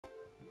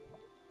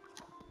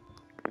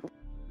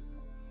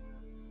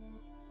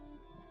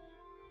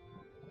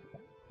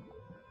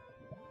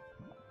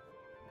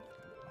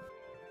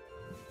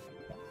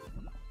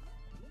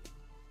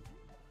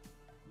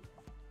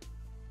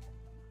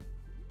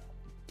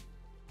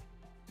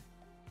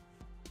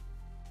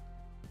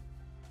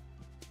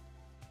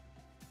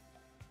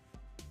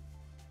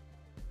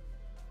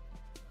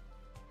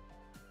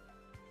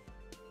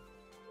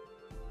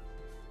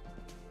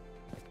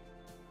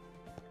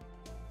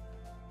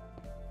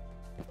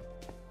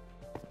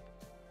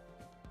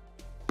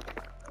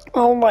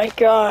Oh my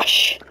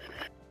gosh.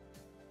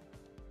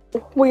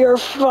 We are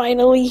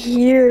finally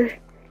here.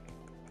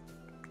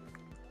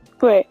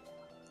 Wait.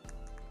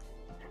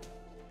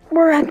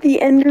 We're at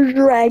the Ender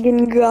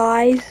Dragon,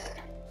 guys.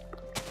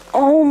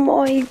 Oh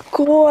my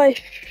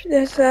gosh.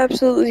 That's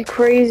absolutely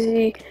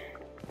crazy.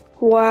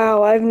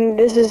 Wow,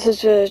 this is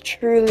such a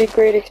truly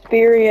great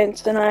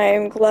experience, and I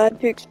am glad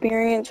to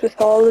experience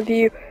with all of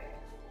you.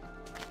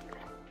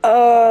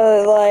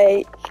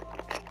 Like...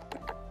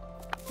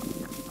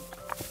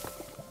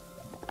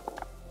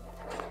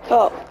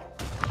 Oh.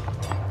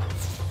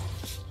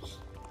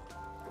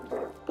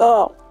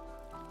 Oh.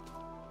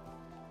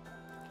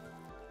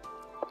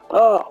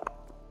 Oh.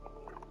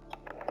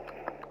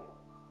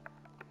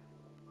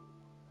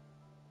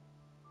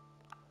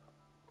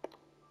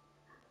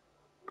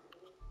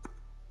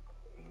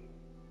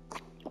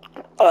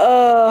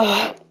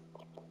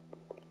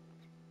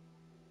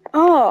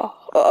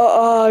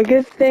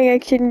 Good thing I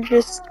can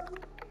just...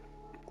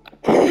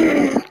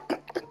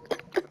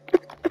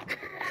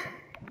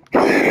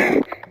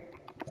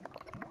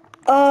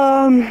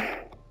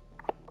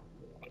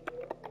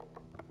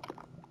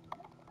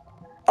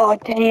 Oh,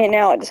 dang it,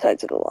 now it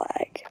decides to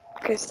lag.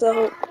 Okay,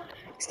 so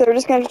we're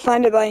just gonna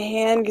find it by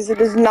hand, because it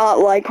does not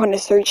like when I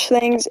search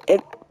things.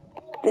 It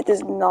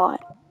does not.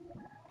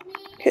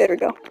 Okay, there we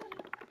go.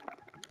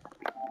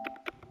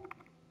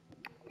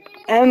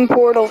 M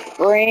portal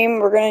frame,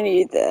 we're gonna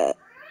need that.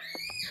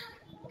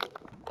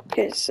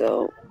 Okay,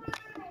 so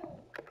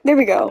there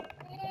we go.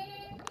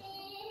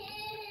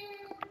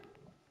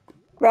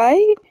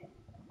 Right?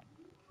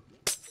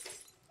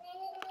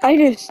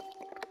 Did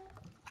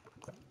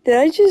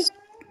I just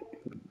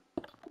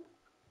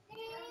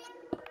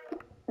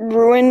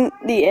ruin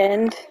the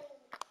end?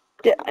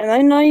 Am I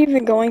not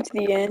even going to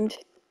the end?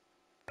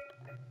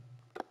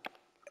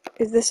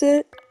 Is this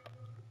it?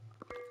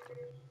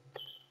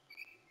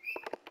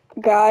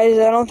 Guys,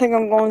 I don't think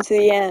I'm going to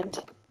the end.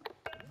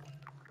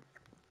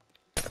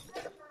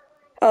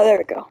 Oh, there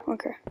we go.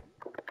 Okay.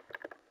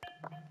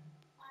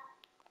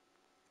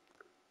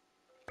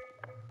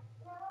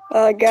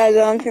 Guys, I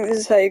don't think this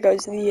is how you go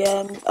to the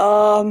end.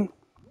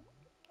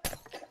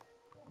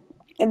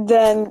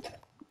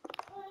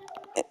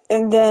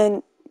 And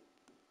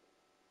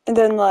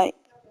then like,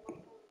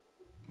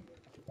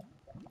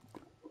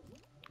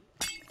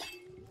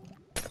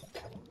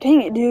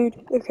 dang it, dude.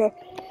 Okay.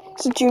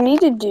 So what you need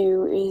to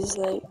do is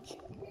like,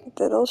 get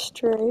that all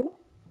straight.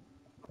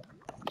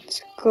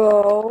 Let's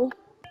go.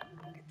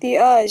 Get the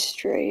eyes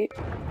straight.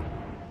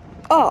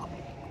 Oh.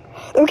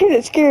 Okay,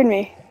 that scared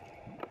me.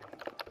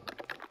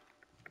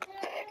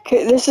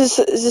 Okay, this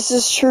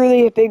is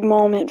truly a big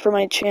moment for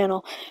my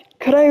channel.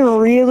 Could I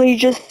really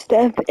just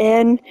step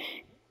in?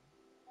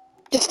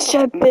 Just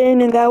step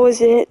in and that was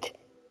it?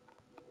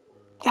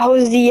 That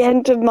was the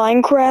end of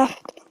Minecraft?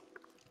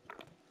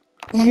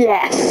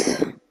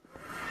 Yes!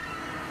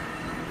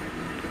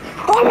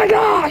 Oh my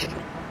gosh!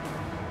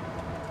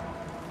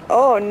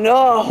 Oh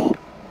no!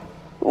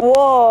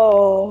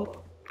 Whoa!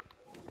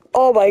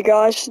 Oh my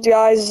gosh,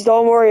 guys,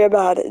 don't worry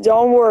about it.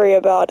 Don't worry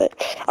about it.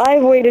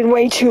 I've waited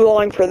way too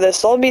long for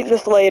this. I'll beat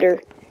this later.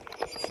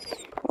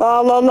 La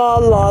la la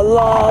la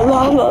la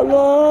la la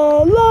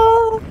la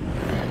la.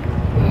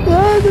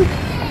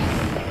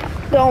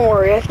 Don't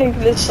worry, I think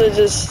this is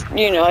just,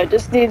 it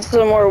just needs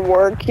some more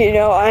work,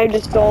 I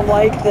just don't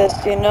like this,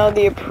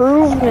 the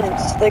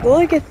improvements. Like,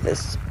 look at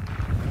this.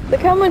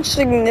 Look how much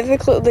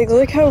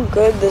look how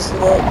good this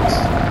looks.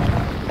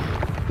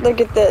 Look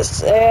at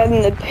this,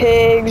 and the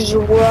pigs,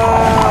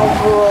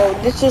 wow, bro,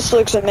 this just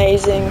looks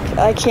amazing.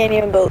 I can't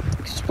even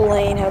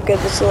explain how good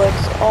this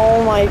looks.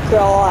 Oh my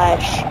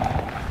gosh.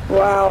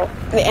 Wow,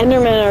 the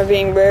Endermen are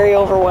being very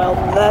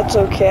overwhelmed, that's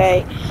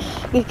okay.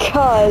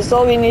 Because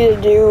all we need to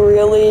do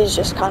really is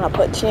just kind of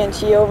put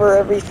TNT over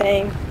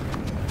everything.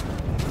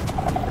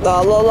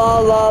 La la la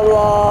la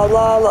la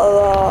la la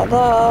la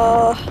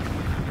la.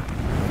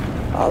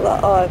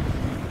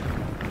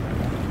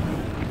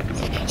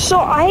 So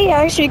I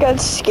actually got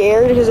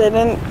scared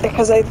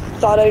because I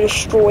thought I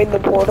destroyed the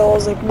portal. I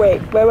was like, wait.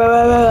 But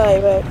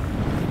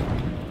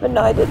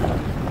no, I didn't.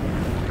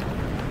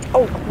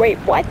 Oh, wait,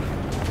 what?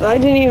 I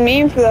didn't even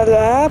mean for that to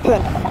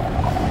happen.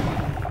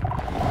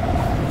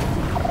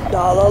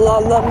 La la la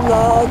la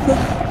la.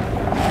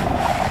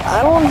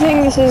 I don't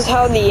think this is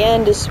how the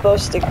end is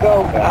supposed to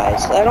go,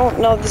 guys. I don't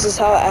know if this is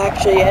how it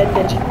actually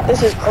ended.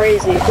 This is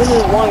crazy. This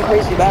is one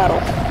crazy battle.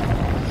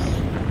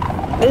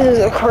 This is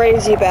a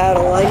crazy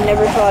battle. I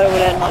never thought it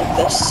would end like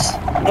this.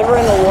 Never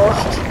in the world.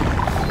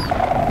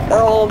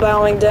 They're all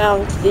bowing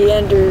down to the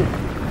Ender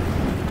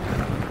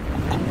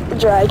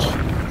Dragon.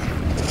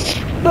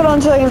 But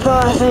on second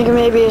thought, I think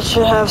maybe it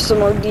should have some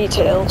more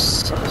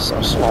details.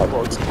 Some small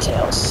little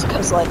details.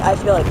 Because, like, I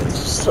feel like it's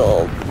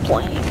still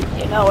plain.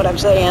 You know what I'm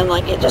saying?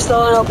 Like, it's just a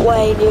little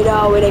plain,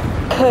 it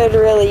could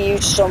really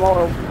use some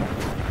more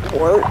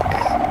work.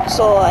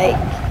 So, like,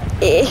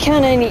 it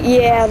kind of,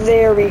 yeah,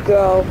 there we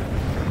go.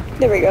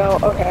 There we go,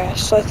 okay.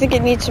 So I think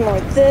it needs some more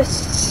of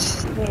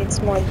this. It needs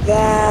more of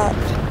that.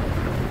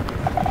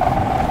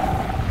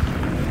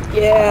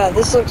 Yeah,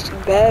 this looks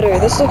better.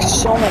 This looks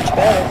so much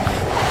better.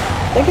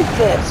 Look at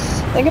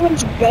this. Look how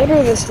much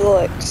better this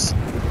looks.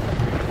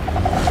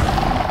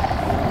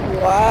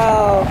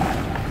 Wow.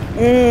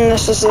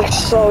 This just looks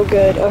so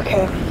good.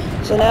 Okay.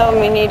 So now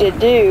what we need to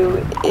do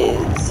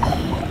is...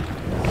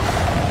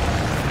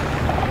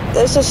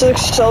 This just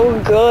looks so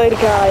good,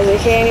 guys. I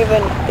can't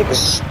even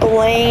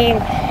explain.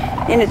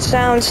 And it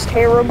sounds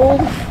terrible.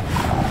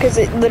 Because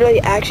it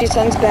literally actually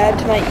sounds bad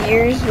to my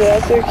ears, but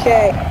that's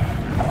okay.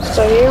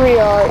 So here we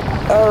are.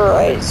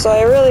 Alright, so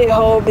I really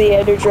hope the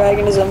Ender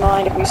Dragon doesn't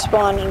mind if we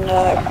spawn in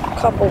a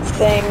couple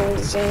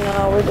things, you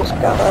know, we're just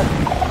gotta...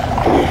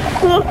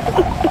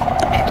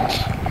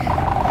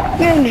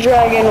 The Ender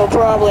Dragon will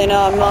probably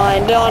not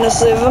mind,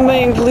 honestly, if I'm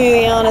being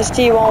completely honest,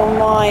 he won't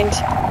mind.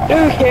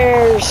 Who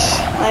cares?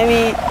 I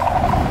mean...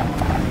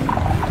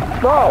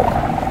 Bro,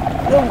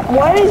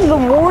 what is the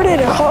warden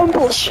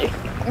accomplishing?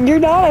 You're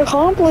not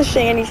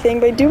accomplishing anything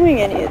by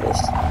doing any of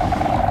this.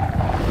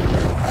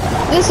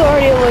 This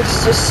already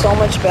looks just so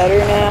much better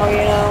now, you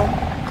know?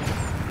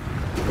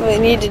 What I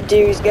need to do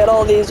is get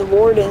all these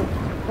warden.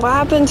 What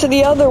happened to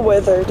the other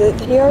wither? Did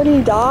he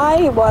already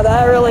die? Wow,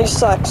 that really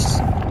sucks.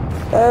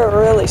 That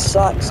really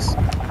sucks.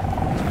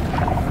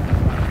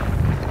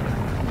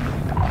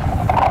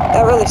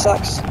 That really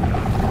sucks.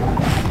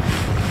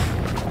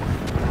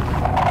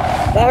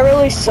 That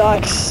really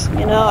sucks.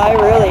 You know, I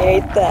really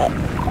hate that.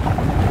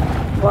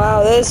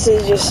 Wow, this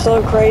is just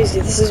so crazy.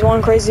 This is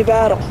one crazy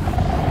battle.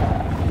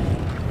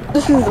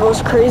 This is the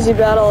most crazy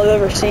battle I've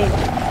ever seen.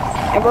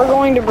 And we're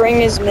going to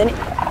bring as many...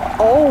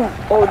 Oh,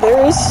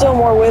 there is still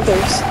more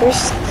withers.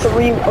 There's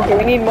 3... Okay,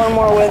 we need one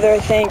more wither, I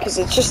think, because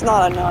it's just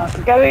not enough.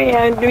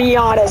 To be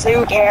honest,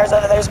 who cares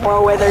if there's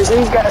more withers?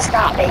 Who's gonna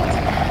stop me?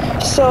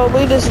 So,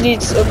 we just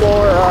need some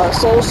more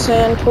soul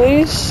sand,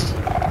 please.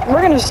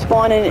 We're gonna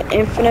spawn an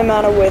infinite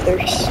amount of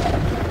withers.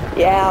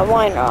 Yeah,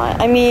 why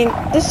not? I mean,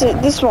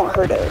 this won't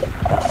hurt a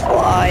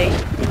fly.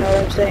 You know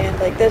what I'm saying?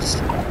 Like,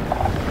 this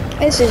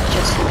is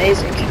just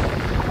amazing.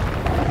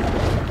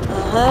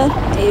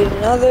 Need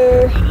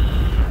another.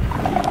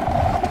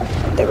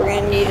 Then we're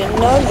gonna need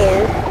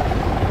another.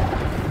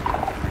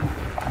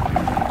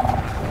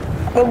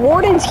 The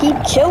wardens keep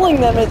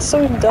killing them, it's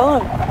so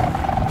dumb.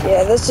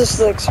 Yeah, this just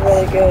looks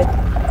really good.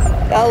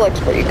 That looks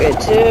pretty good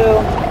too.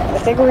 I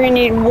think we're gonna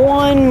need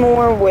one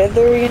more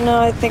wither, you know?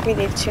 I think we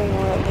need 2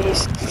 more at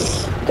least.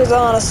 Because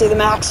honestly, the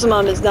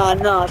maximum is not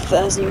enough.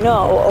 As you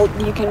know,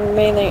 you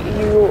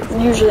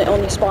usually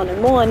only spawn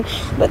in 1,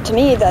 but to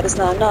me, that is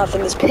not enough.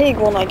 And this pig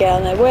will not get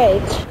out of my way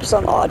for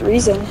some odd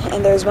reason.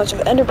 And there's a bunch of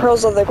ender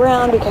pearls on the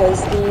ground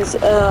because these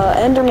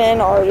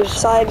endermen are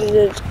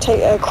decided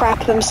to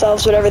crap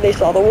themselves whenever they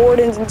saw the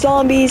wardens and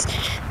zombies.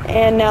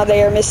 And now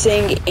they are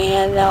missing,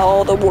 and now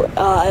all the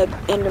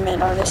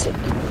endermen are missing.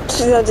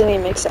 So that didn't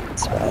even make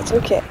sense, but that's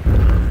okay.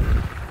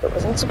 It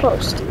wasn't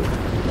supposed to.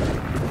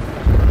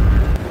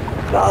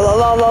 La la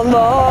la la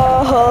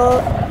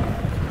la.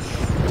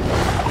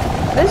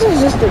 This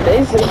is just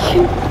amazing.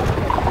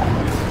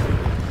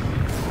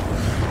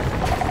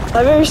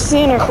 Have you ever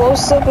seen a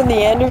close-up of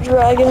the Ender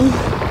Dragon?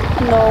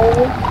 No.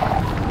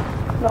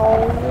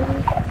 No.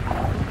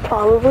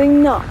 Probably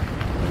not.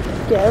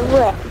 Get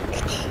wrecked.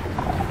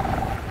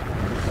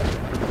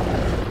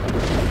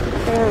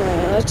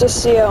 Let's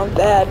just see how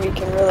bad we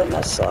can really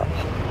mess up.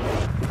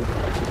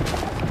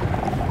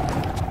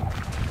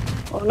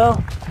 Oh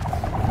no.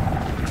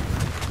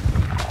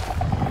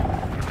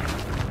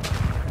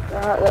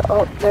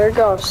 Oh, there it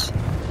goes.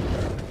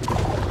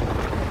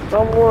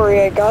 Don't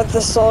worry, I got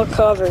this all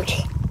covered.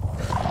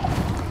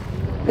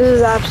 This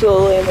is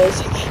absolutely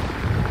amazing.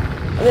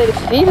 They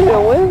defeated a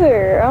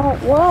wither.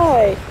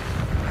 Why?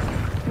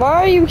 Why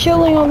are you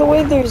killing all the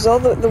withers? All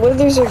the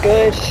withers are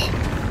good.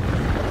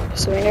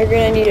 So we're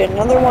gonna need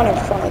another one in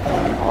front of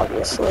them,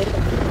 obviously.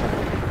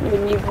 We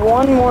need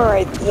one more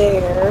right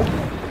there.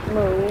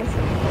 Move.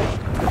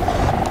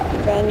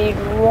 We're gonna need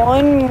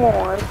one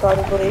more,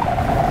 probably,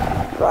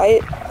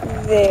 right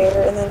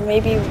there, and then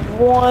maybe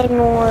one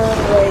more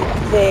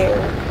right there.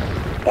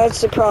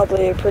 That's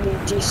probably a pretty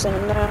decent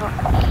amount.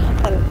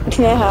 And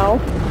now,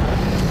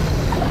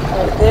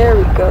 right, there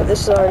we go.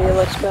 This already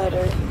looks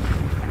better.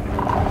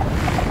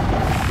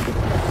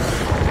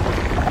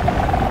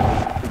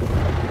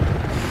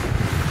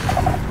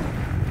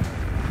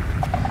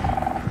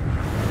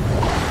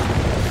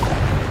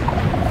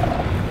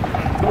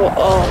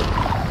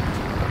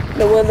 Oh,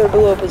 the wither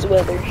blew up his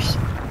withers.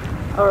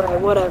 Alright,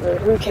 whatever.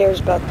 Who cares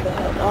about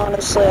that?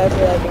 Honestly, I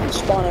feel like I can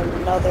spawn in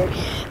another.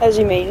 As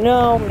you may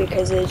know,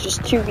 because it's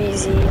just too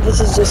easy. This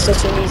is just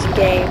such an easy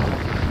game.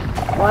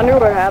 I wonder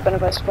what happened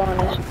if I spawn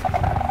it.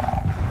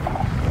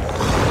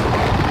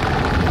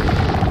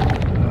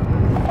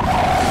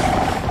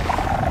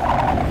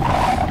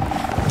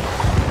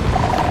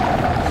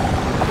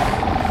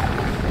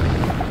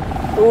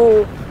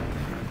 Ooh.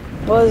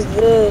 What is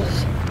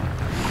this?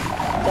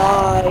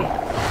 Die.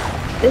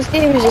 This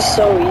game is just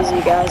so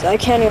easy, guys. I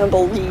can't even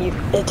believe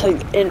it took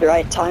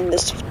Enderite time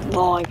this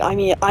long. I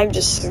mean, I'm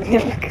just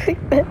significantly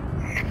better.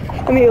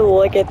 I mean,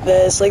 look at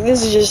this. Like,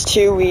 this is just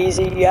too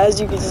easy. As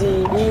you can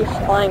see, me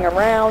flying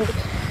around.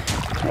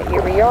 Right,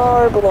 here we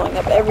are, blowing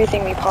up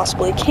everything we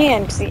possibly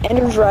can, because the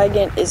Ender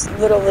Dragon is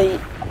literally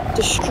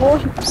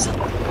destroying himself.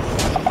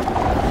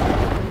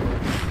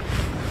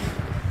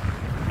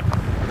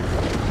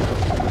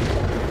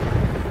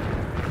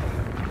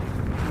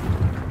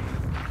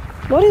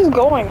 What is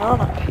going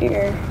on up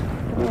here?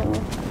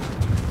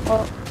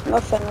 Well,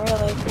 nothing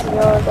really, because we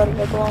all gotta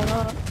get blown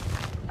up.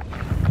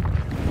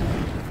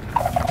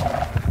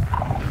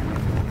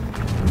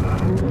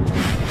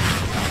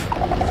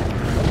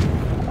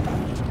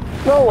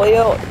 Bro,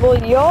 will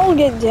y'all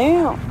get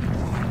down?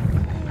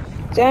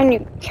 Down,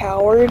 you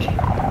coward.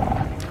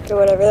 Okay,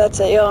 whatever, that's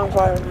it. You're on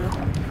fire now.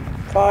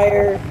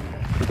 Fire.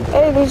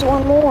 Hey, there's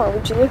one more.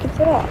 Would you look at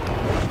that?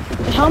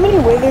 And how many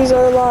withers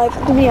are alive?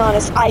 To be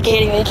honest, I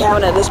can't even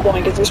count at this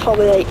point, because there's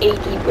probably like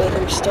 80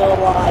 withers still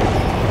alive.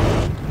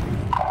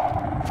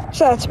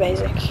 So that's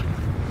basic.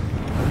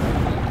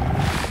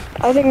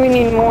 I think we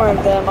need more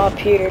of them up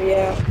here,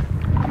 yeah.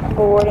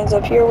 But wardens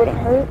up here wouldn't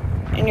hurt.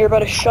 And you're about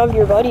to shove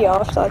your buddy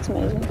off, so that's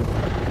amazing.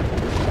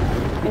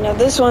 You know,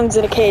 this one's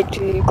in a cage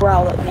to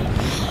growl at me.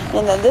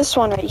 And then this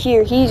one right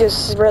here, he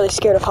just is really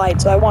scared of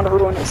heights, so I want to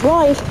ruin his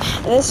life.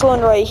 And this one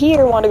right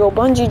here wanted to go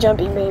bungee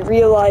jumping, but he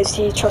realized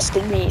he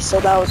trusted me, so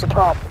that was the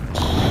problem.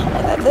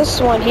 And then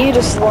this one, he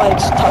just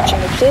likes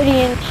touching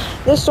obsidian.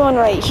 This one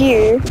right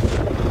here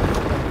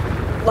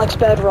likes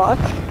bedrock.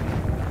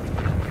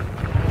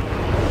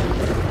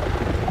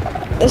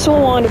 This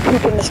one wanted to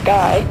poop in the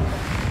sky.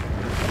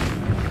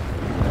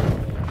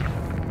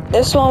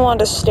 This one wanted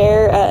to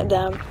stare at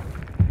them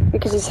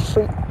because he's a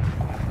freak.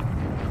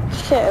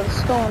 Shit,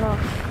 what's going on?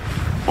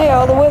 Hey,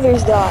 all the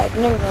withers died.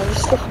 Never mind,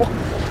 there's still one.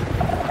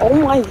 Oh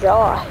my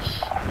gosh.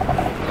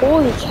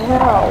 Holy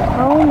cow.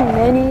 How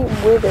many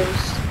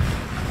withers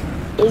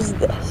is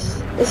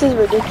this? This is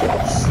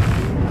ridiculous.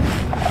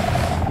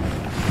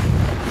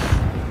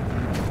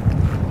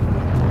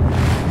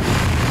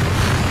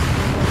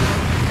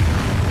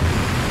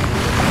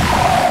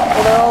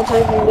 Well, they're all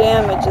taking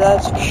damage,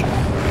 that's for sure.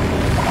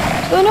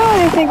 So now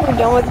I think we're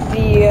done with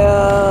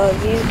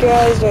these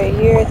guys right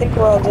here. I think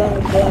we're all done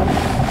with them.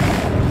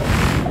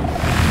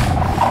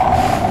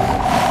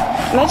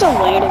 Imagine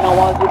landing on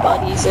one of your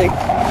buddies. Like,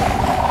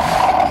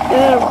 and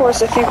then of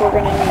course I think we're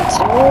gonna need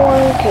some more,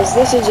 because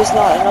this is just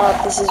not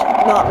enough. This is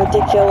not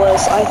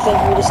ridiculous. I think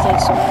we just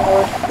need some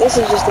more. This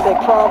is just a big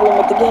problem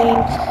with the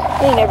game.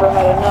 They never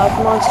had enough.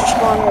 Monster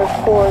spawner, of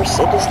course.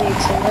 It just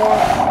needs some more.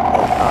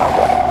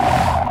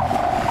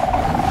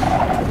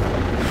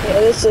 Yeah,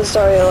 this just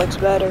already looks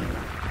better.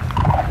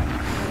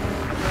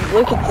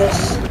 Look at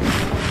this.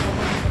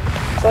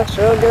 This looks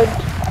real good.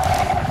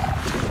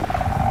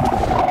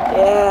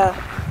 Yeah.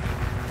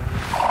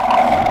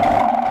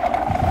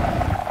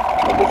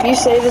 Like, if you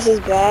say this is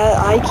bad,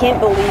 I can't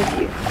believe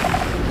you.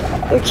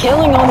 They're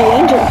killing all the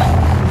Endermen.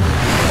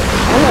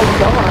 Oh my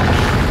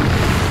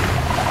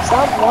gosh.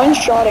 Stop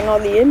one-shotting all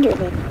the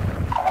Endermen.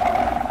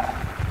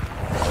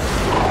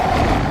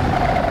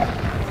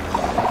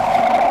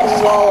 This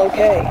is all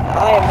okay.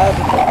 I am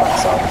happy with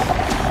myself.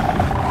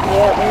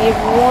 Yeah, we need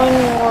one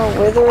more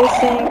wither, I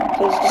think,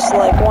 because just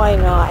like, why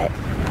not?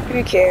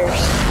 Who cares?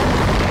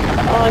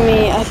 I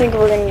mean, I think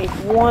we're gonna need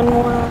one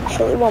more,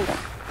 actually, one more.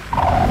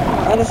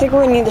 I don't think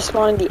we're gonna need to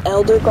spawn in the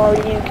Elder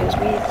Guardian, because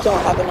we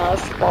don't have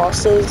enough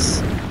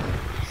bosses.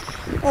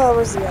 Oh,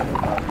 where's the Elder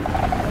Guardian?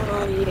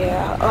 Oh,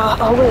 yeah.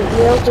 Oh, wait,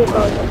 the Elder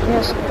Guardian.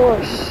 Yes, of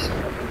course.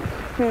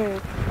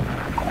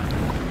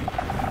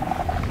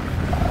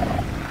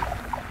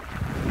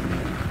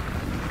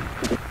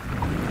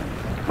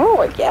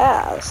 Oh, I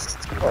guess.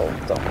 Well,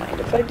 don't mind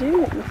if I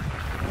do.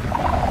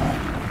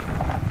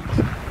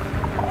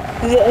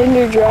 The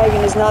Ender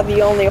Dragon is not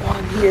the only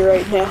one here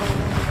right now.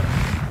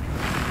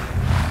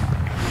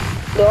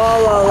 La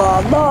la la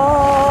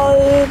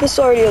la. This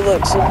already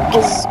looks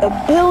just a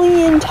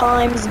billion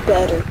times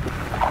better.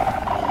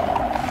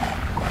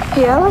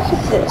 Yeah, look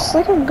at this.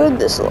 Look how good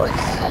this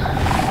looks.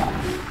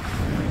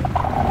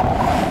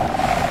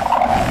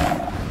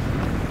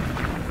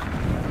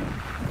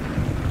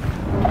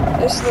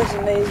 This looks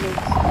amazing.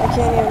 I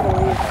can't even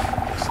believe it.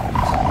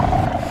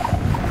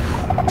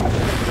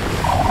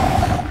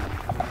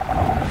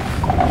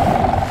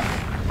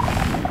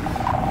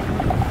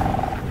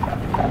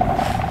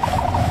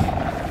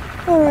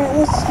 Alright,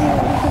 let's see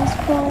what we can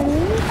spawn in.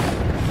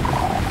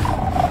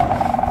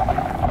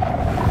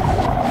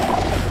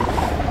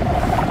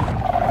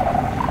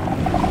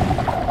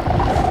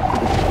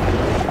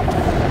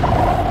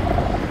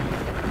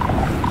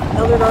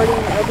 Elder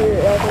Guardian, Elder.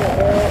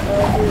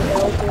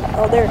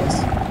 Oh, there it is.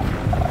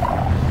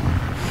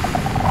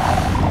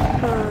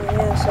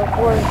 Yes, of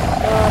course.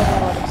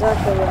 Not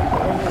exactly what I'm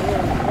putting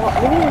in.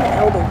 We need an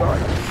Elder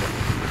Guardian.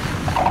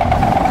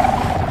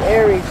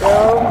 There we go.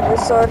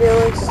 This already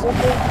looks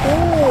super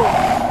cool.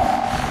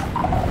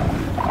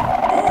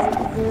 And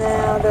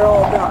now they're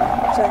all done,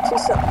 which actually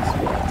sucks.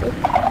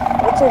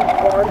 What's a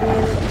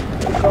Guardian?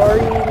 A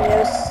Guardian,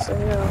 yes, I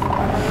know.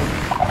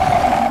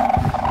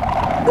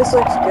 This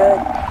looks good.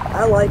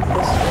 I like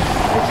this.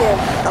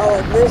 I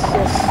like this.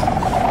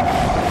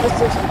 This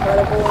looks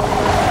incredible.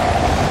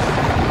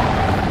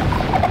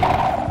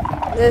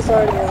 This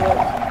already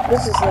looks.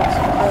 This just looks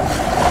incredible.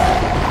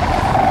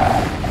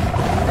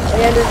 The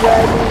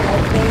Enderdragon,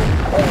 I think.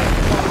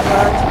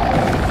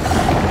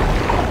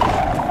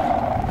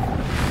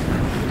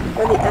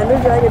 Or the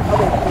Enderdragon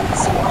probably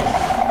hates life.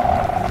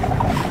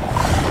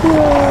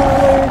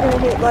 You're gonna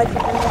hate life if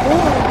you're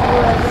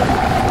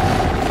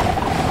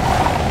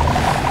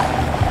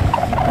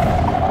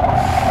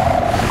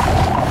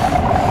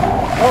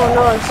Oh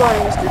no, I'm sorry,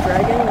 Mr.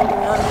 Dragon. I do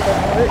not mean to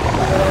hurt you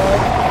at all.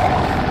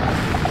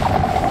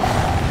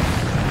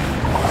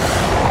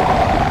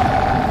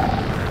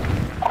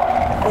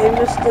 Hey,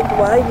 Mr.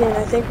 Dragon, I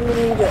think we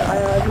need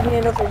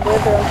another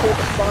wither on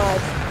table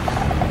 5.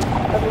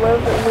 Another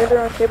wither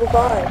on table 5,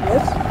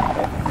 yes?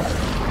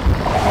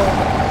 Oh,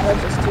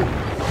 that's just 2.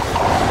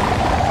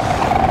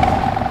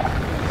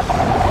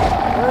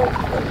 Alright,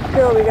 let's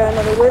go. We got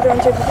another wither on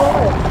table 5.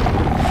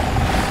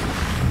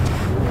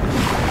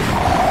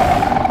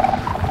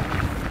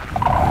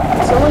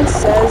 Someone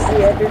says the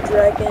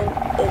Enderdragon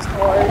is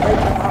hard, I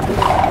cannot believe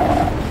it.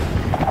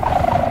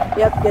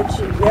 Yep, get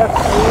you. Yep,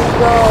 there you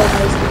go,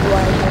 Mr.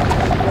 Dragon.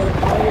 Get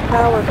all your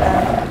power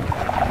back.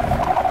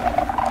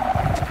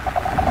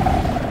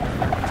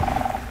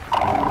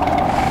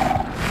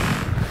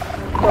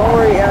 Don't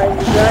worry, guys,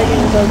 the dragon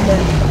is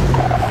okay.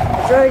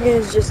 The dragon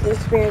is just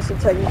experiencing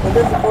technical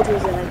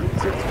difficulties, and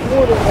it's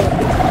more than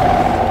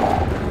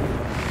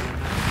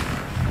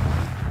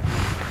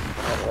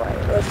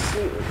Alright, let's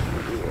see what we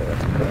can do here.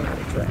 Let's put in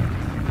the dragon.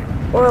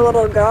 Or a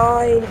little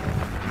guy.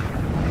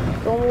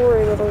 Don't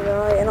worry, little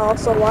guy. And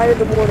also, why did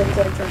the wardens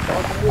jump off?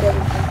 I hate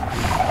everything.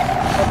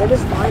 Oh, they're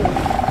just mining.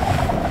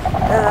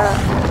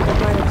 Just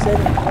mining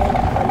city.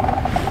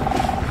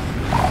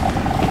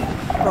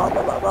 Blah,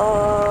 blah, blah,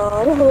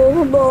 blah,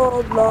 blah,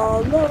 blah,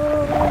 blah, blah.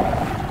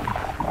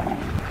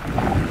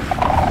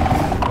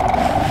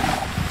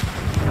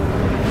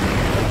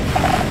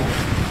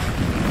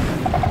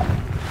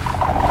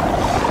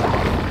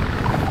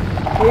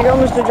 Here you go,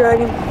 Mr.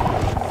 Dragon.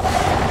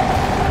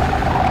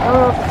 I don't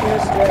know if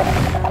it's Mr. Dragon.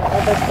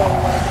 That's probably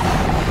right.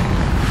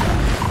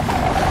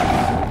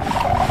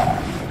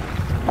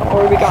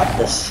 Or we got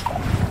this.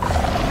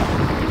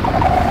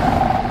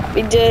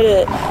 We did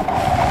it.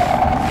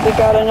 We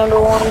got a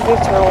 #1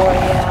 victory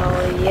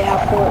royale. Yeah,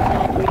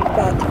 Fortnite. We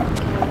got the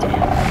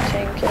damn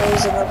 10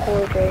 kills in the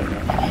board right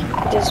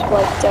now. We just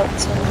wiped out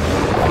some.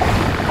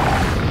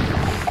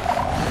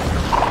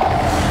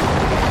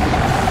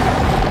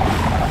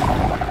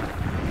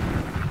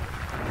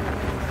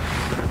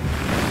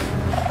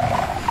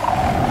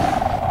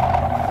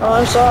 Oh,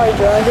 I'm sorry,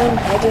 Dragon.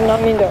 I did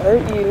not mean to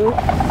hurt you. I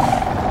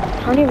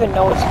don't even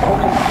know what's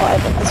going on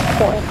 5 at this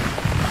point.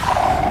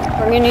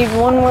 We're gonna need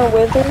one more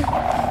wither.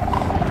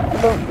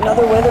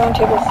 Another wither on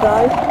table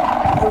 5.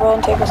 Another one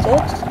on table 6.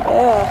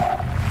 Yeah.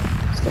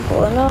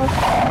 Simple enough.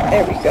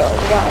 There we go.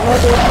 We got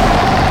another.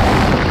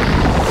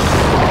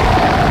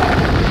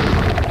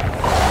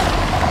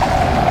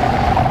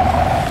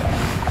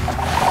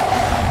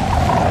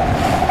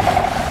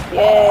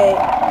 Yay.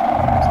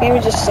 This game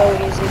is just so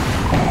easy.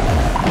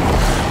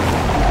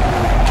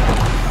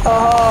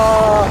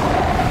 Oh,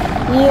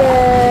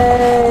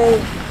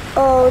 yay!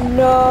 Oh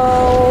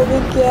no, the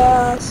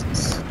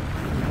ghasts.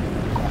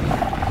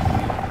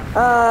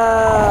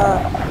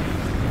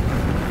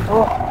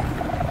 Oh,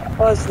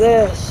 what's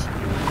this?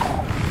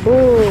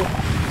 Ooh,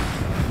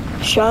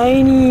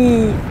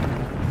 shiny.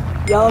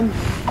 Yum.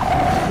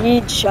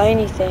 Need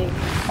shiny thing.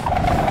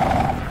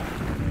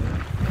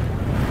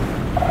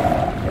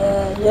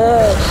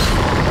 Yes.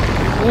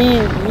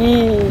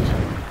 Need.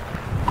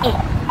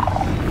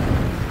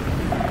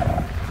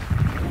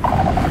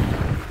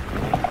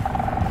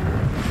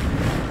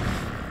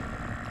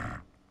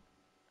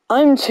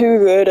 I'm too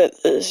good at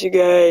this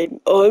game.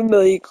 Oh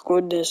my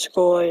goodness,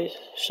 guys.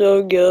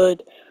 So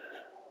good.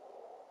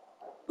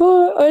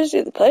 Well, I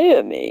see the player,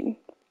 I mean.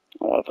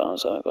 I want to find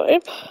something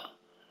great.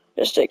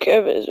 Just take care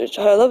of it. It's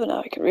high level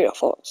now. I can read our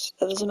thoughts.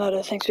 That doesn't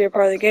matter. Thanks for your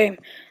part of the game.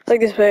 Like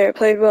this player,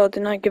 played well,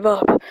 did not give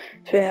up.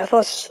 Feeling our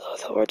thoughts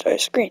towards our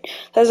screen.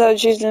 That's how I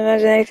choose to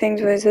imagine anything.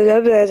 They used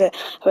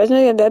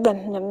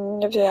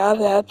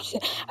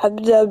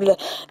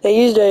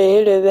to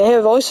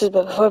hear voices,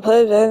 but before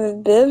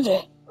playing,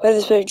 where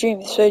this player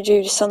dreamed. This player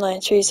dreamed of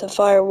sunlight, trees, of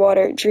fire,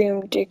 water. It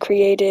dreamed, it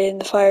created, in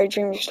the fire,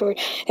 dreamed restored.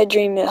 It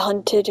dreamed, it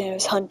hunted, and it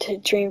was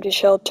hunted. Dreamed of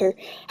shelter.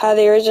 How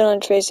the original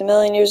trace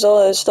 1,000,000 years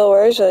old, it still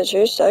works for the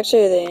truth.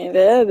 Actually, a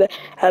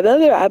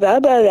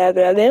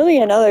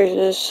million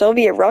others.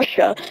 Soviet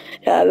Russia.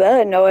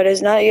 No, it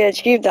has not yet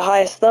achieved the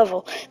highest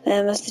level.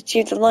 It must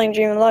achieve the long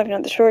dream of life,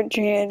 not the short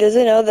dream. Does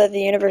it know that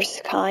the universe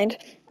is kind?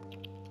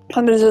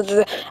 Hundreds of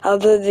the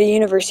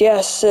universe,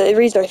 yes. It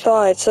reads our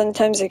thoughts.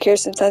 Sometimes they care,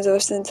 sometimes they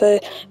listen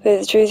to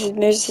the truth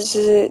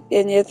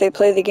and yet they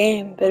play the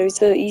game. But it's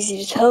so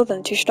easy to tell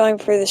them, too strong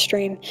for the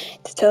stream.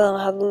 To tell them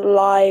how to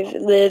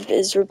live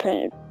is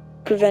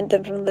prevent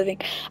them from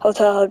living. I'll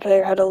tell the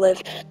player how to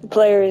live. The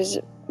player is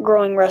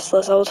growing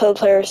restless. I will tell the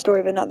player a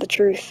story, but not the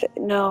truth.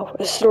 No,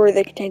 a story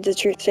that contains the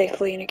truth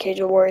safely in a cage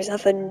of worries,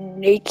 not the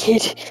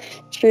naked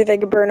truth that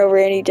can burn over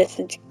any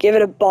distance. Give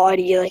it a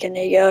body like a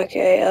naked.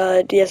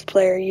 Okay, DS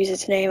player, use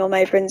its name. Oh,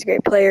 my friend's a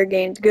great player.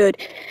 Game's good.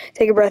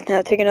 Take a breath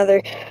now. Take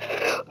another.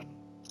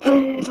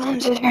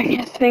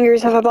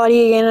 Fingers have a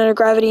body again under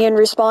gravity and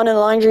respawn in a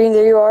line dream.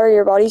 There you are.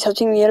 Your body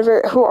touching the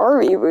universe. Who are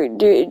we?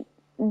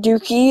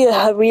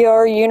 Dookie, we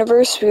are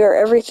universe, we are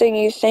everything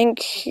you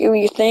think.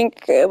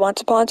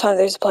 Once upon a time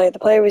there's a player. The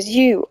player was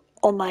you,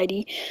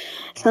 Almighty.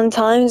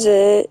 Sometimes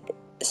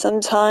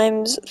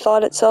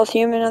thought itself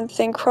human on the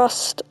thin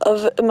crust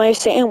of my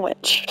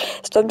sandwich.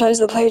 Sometimes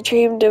the player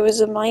dreamed it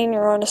was a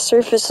miner on the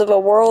surface of a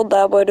world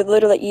that would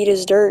literally eat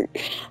his dirt.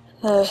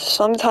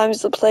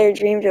 Sometimes the player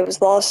dreamed it was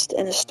lost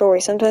in a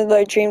story. Sometimes the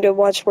player dreamed it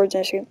watched words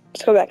in a screen.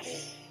 Let's go back.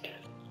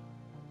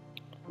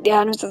 The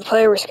atoms of the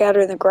player were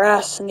scattered in the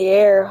grass and the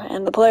air,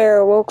 and the player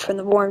awoke from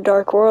the warm,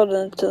 dark world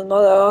into the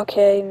mother.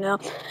 Okay, now,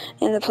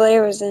 and the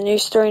player was a new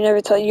story never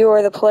told. You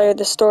are the player,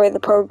 the story, the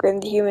program,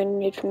 the human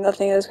made from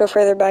nothing. Let's go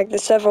further back. The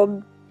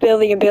several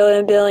billion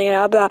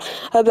about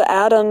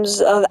atoms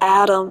of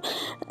atom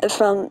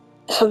from.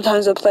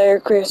 Sometimes a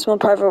player creates a small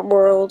private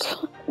world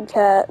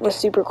that was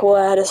super cool.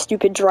 I had a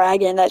stupid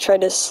dragon that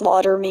tried to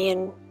slaughter me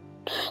and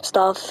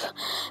stuff.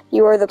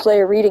 You are the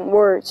player reading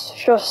words.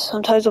 Just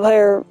sometimes the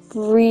player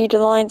read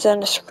lines on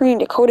the screen,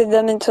 decoded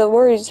them into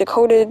words,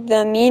 decoded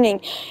them meaning.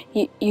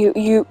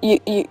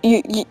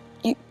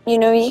 You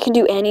know, you can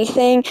do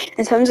anything.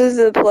 And sometimes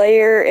the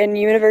player in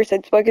the universe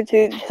had spoken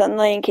to the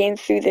sunlight and came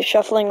through the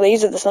shuffling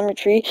leaves of the summer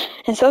tree.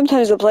 And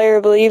sometimes the player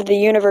believed the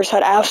universe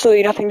had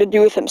absolutely nothing to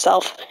do with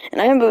himself.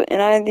 And the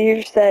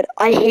universe said,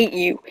 I hate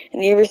you.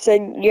 And the universe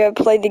said, you have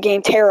played the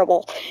game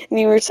terrible. And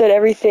the universe said,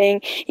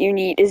 everything you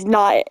need is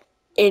not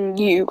in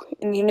you.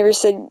 And the universe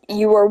said,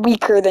 you are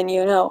weaker than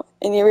you know.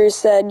 And the universe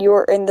said, you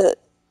are in the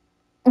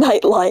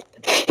nightlight.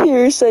 The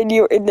universe said,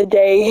 you are in the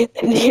day.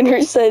 And the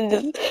universe said,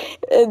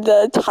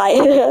 the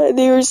tide.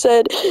 The universe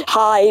said,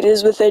 hide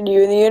is within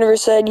you. And the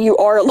universe said, you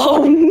are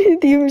alone.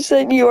 The universe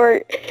said,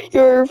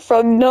 you're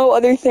from no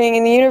other thing.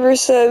 And the universe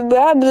said,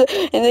 blah, blah.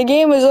 And the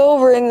game was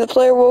over. And the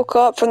player woke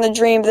up from the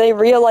dream. They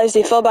realized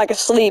they fell back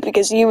asleep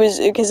because it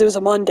was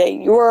a Monday.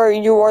 You are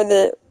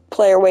the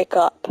player. Wake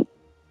up.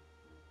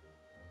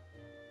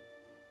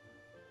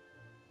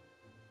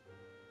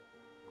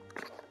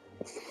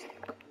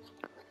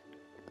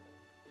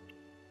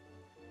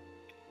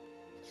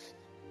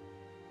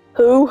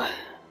 Who?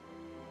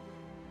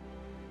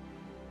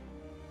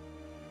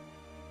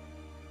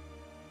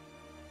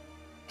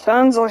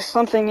 Sounds like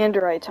something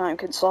Enderite time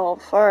could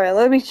solve. Alright,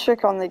 let me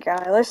check on the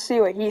guy. Let's see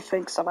what he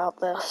thinks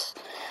about this.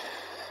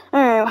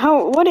 Alright,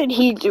 what did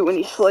he do when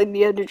he slayed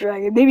the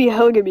Enderdragon? Maybe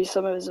he'll give me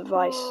some of his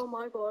advice. Oh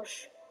my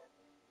gosh.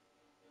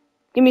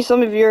 Give me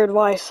some of your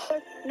advice.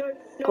 No.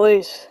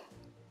 Please.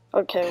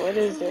 Okay, what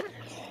is it?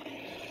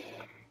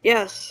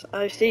 Yes,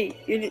 I see.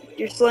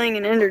 You're slaying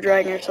an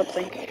Enderdragon or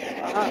something.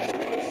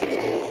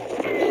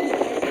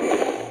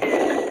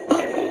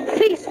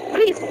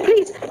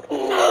 Please!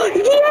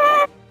 Yes!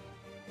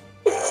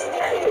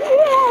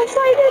 Yes,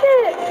 I did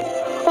it!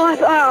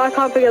 Oh, I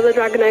can't forget the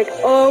dragon egg.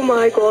 Oh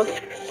my god.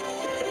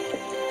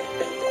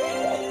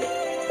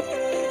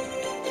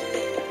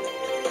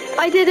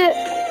 I did it!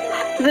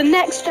 The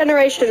next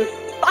generation.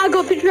 I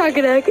got the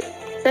dragon egg.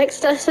 Next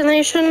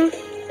destination,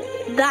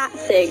 that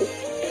thing.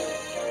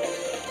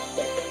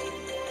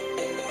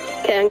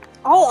 Okay.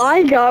 All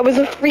I got was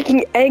a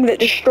freaking egg that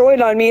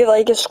destroyed on me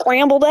like a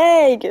scrambled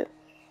egg.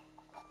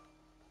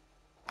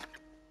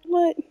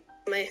 What?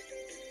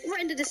 We're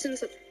in the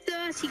distance of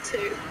 32.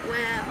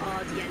 Where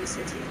are the end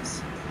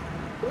cities?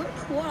 Look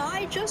what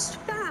I just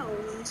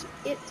found.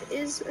 It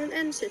is an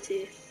end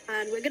city,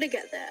 and we're gonna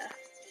get there.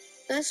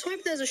 Let's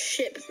hope there's a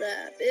ship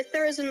there. If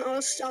there isn't,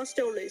 I'll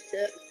still loot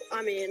it.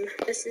 I mean,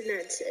 this is an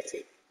end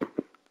city.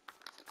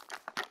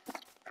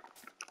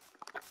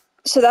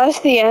 So that's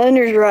the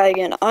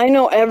Enderdragon. I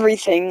know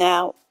everything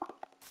now.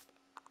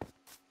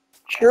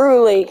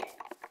 Truly.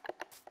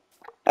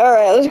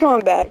 Alright, let's go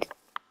on back.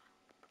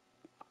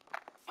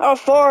 How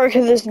far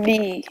could this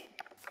be?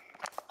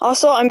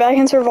 Also, I'm back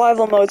in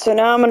survival mode, so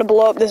now I'm gonna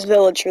blow up this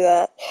village for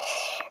that.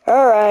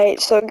 Alright,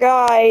 so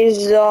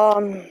guys,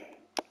 so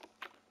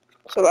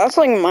that's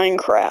like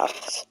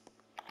Minecraft.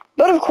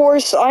 But of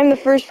course, I'm the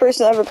first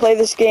person to ever play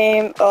this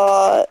game,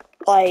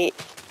 like,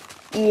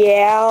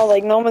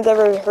 no one's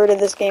ever heard of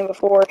this game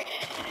before,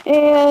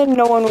 and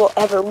no one will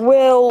ever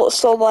will,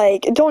 so,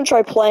 like, don't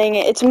try playing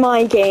it. It's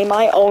my game,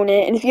 I own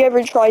it, and if you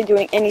ever try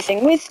doing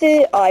anything with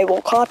it, I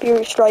will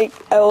copyright strike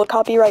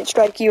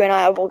you, and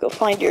I will go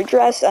find your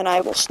address, and I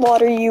will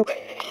slaughter you,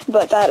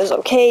 but that is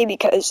okay,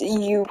 because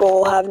you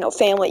will have no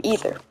family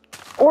either.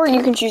 Or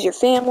you can choose your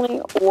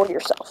family, or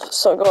yourself,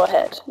 so go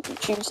ahead,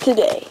 choose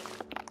today.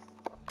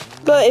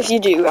 But if you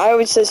do, I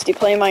would suggest you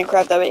play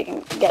Minecraft, that way I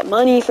can get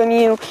money from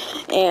you,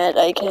 and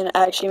I can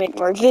actually make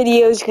more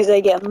videos, because I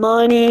get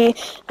money,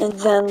 and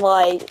then,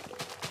 like,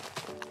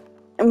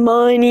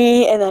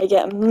 money, and I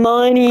get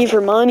money for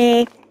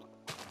money,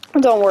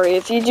 Don't worry,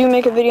 if you do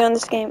make a video on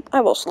this game, I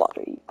will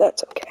slaughter you.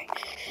 That's okay.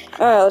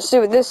 Alright, let's see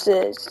what this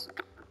is.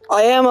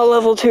 I am a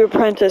level 2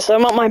 apprentice. I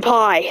want my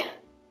pie.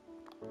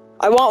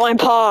 I want my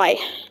pie.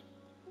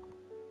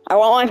 I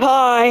want my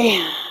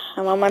pie.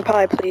 I want my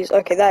pie, please.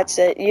 Okay, that's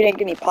it. You didn't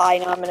give me pie.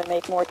 Now I'm gonna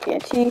make more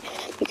TNT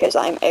because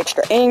I'm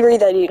extra angry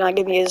that you did not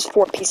give me his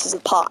 4 pieces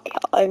of pie.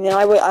 I mean,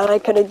 I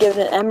could have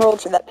given an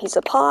emerald for that piece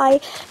of pie,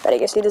 but I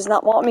guess he does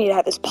not want me to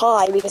have his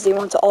pie because he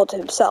wants it all to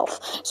himself.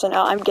 So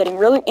now I'm getting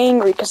really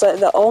angry because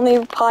the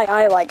only pie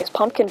I like is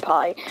pumpkin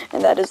pie,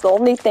 and that is the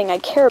only thing I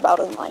care about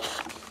in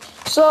life.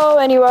 So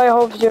anyway, I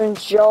hope you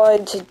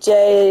enjoyed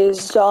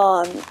today's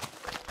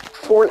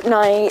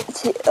Fortnite,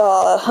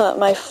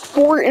 my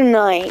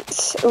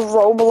Fortnite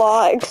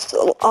Roblox,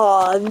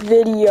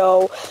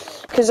 video,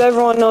 because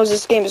everyone knows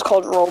this game is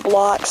called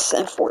Roblox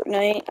and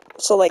Fortnite,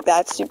 so, like,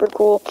 that's super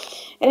cool.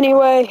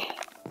 Anyway,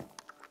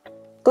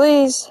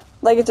 please,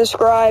 like and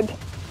subscribe,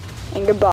 and goodbye.